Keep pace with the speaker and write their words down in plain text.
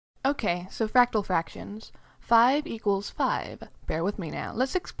Okay, so fractal fractions. 5 equals 5. Bear with me now.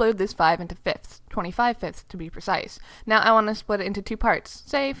 Let's explode this 5 into fifths, 25 fifths to be precise. Now I want to split it into two parts,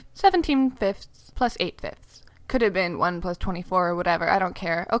 say 17 fifths plus 8 fifths. Could have been 1 plus 24 or whatever, I don't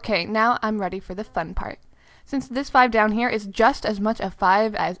care. Okay, now I'm ready for the fun part. Since this 5 down here is just as much a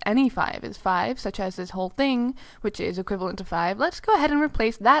 5 as any 5 is 5, such as this whole thing, which is equivalent to 5, let's go ahead and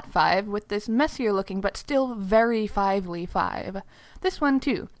replace that 5 with this messier looking but still very 5-ly 5. This one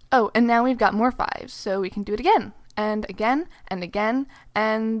too. Oh, and now we've got more 5s, so we can do it again, and again, and again,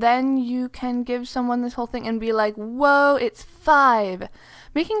 and then you can give someone this whole thing and be like, whoa, it's 5!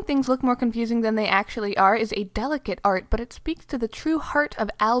 Making things look more confusing than they actually are is a delicate art, but it speaks to the true heart of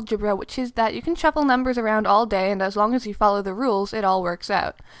algebra, which is that you can shuffle numbers around all day, and as long as you follow the rules, it all works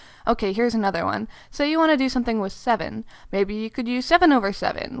out. Okay, here's another one. Say you want to do something with 7. Maybe you could use 7 over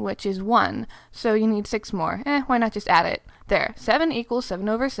 7, which is 1, so you need 6 more. Why not just add it? There, 7 equals 7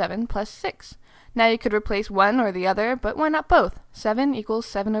 over 7 plus 6. Now you could replace one or the other, but why not both? 7 equals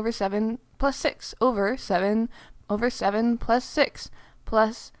 7 over 7 plus 6 over 7 over 7 plus 6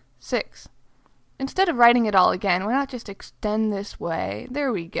 plus 6. Instead of writing it all again, why not just extend this way?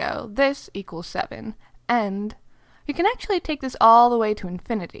 There we go. This equals 7. And you can actually take this all the way to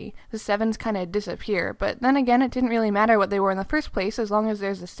infinity. The 7s kind of disappear, but then again it didn't really matter what they were in the first place as long as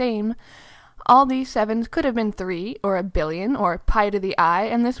there's the same. All these 7s could have been 3, or a billion, or pi to the I,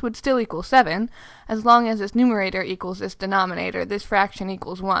 and this would still equal 7, as long as this numerator equals this denominator, this fraction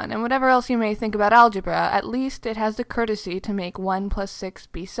equals 1, and whatever else you may think about algebra, at least it has the courtesy to make 1 plus 6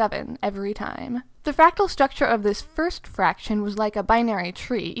 be 7 every time. The fractal structure of this first fraction was like a binary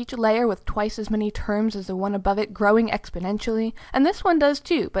tree, each layer with twice as many terms as the one above it, growing exponentially, and this one does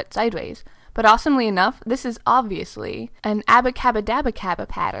too, but sideways. But awesomely enough, this is obviously an abacabadabacaba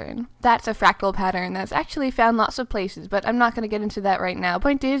pattern. That's a fractal pattern that's actually found lots of places, but I'm not going to get into that right now.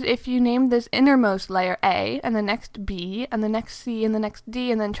 Point is, if you name this innermost layer A, and the next B, and the next C, and the next D,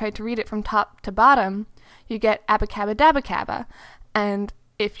 and then try to read it from top to bottom, you get abacabadabacaba. And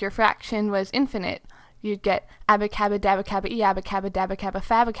if your fraction was infinite, you'd get abacabadabacaba, eabacabadabacaba,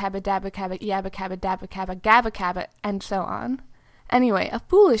 fabacabadabacaba, eabacabadabacaba, gabacaba, and so on. Anyway, a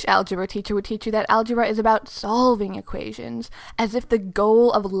foolish algebra teacher would teach you that algebra is about solving equations, as if the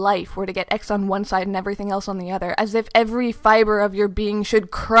goal of life were to get x on one side and everything else on the other, as if every fiber of your being should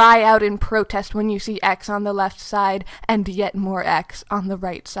cry out in protest when you see x on the left side and yet more x on the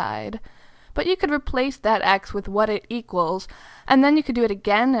right side. But you could replace that x with what it equals, and then you could do it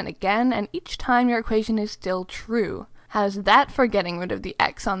again and again, and each time your equation is still true. How's that for getting rid of the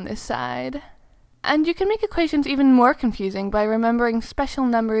x on this side? And you can make equations even more confusing by remembering special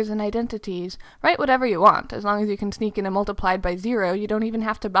numbers and identities. Write whatever you want, as long as you can sneak in a multiplied by 0, you don't even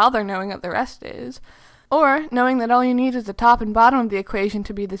have to bother knowing what the rest is. Or, knowing that all you need is the top and bottom of the equation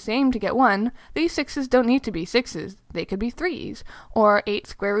to be the same to get 1, these 6's don't need to be 6's, they could be 3's, or 8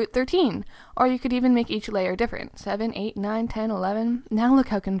 square root 13, or you could even make each layer different, 7, 8, 9, 10, 11, now look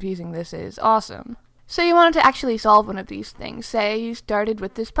how confusing this is, awesome. So you wanted to actually solve one of these things. Say you started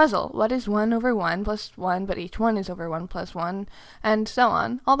with this puzzle. What is 1 over 1 plus 1, but each one is over 1 plus 1, and so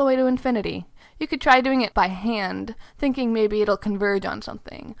on, all the way to infinity. You could try doing it by hand, thinking maybe it'll converge on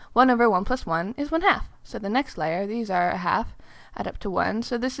something. 1 over 1 plus 1 is 1/2. So the next layer, these are a half, add up to 1,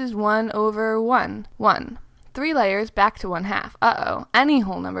 so this is 1 over 1, 1. 3 layers back to 1/2. Uh-oh, any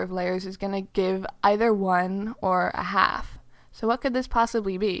whole number of layers is going to give either 1 or a half. So what could this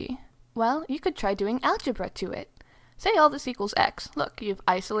possibly be? Well, you could try doing algebra to it. Say all this equals x. Look, you've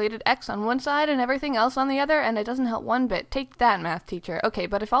isolated x on one side and everything else on the other, and it doesn't help one bit. Take that, math teacher. Okay,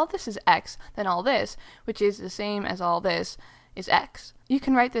 but if all this is x, then all this, which is the same as all this, is x. You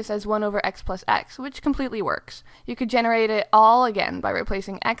can write this as 1 over x plus x, which completely works. You could generate it all again by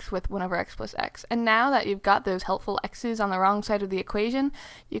replacing x with 1 over x plus x. And now that you've got those helpful x's on the wrong side of the equation,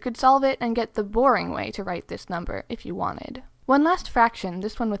 you could solve it and get the boring way to write this number if you wanted. One last fraction,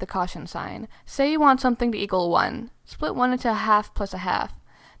 this one with a caution sign. Say you want something to equal 1. Split 1 into a half plus a half.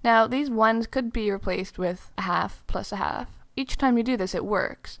 Now, these 1's could be replaced with a half plus a half. Each time you do this, it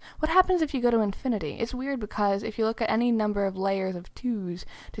works. What happens if you go to infinity? It's weird because if you look at any number of layers of 2's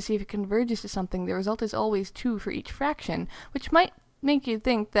to see if it converges to something, the result is always 2 for each fraction, which might make you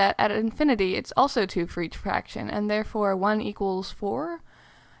think that at infinity it's also 2 for each fraction, and therefore 1 equals 4?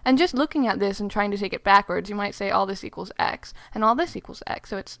 And just looking at this and trying to take it backwards, you might say all this equals x, and all this equals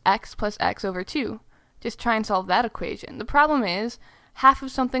x, so it's x plus x over 2. Just try and solve that equation. The problem is, half of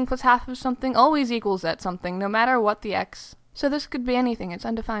something plus half of something always equals that something, no matter what the x. So this could be anything, it's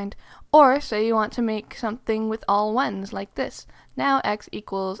undefined. Or say you want to make something with all ones like this. Now x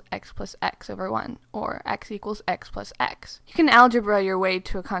equals x plus x over 1, or x equals x plus x. You can algebra your way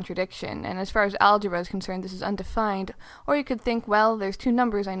to a contradiction, and as far as algebra is concerned, this is undefined. Or you could think, well, there's two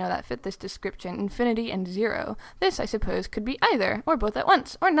numbers I know that fit this description, infinity and 0. This, I suppose, could be either, or both at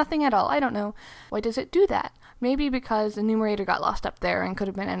once, or nothing at all, I don't know. Why does it do that? Maybe because the numerator got lost up there and could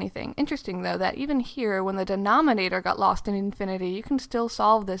have been anything. Interesting, though, that even here, when the denominator got lost in infinity, you can still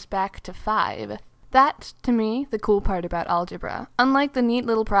solve this back to 5. That's, to me, the cool part about algebra. Unlike the neat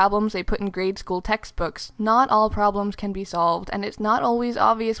little problems they put in grade school textbooks, not all problems can be solved, and it's not always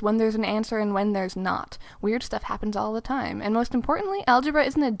obvious when there's an answer and when there's not. Weird stuff happens all the time, and most importantly, algebra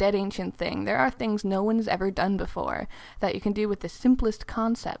isn't a dead ancient thing. There are things no one's ever done before that you can do with the simplest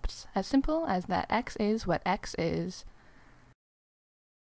concepts, as simple as that x is what x is.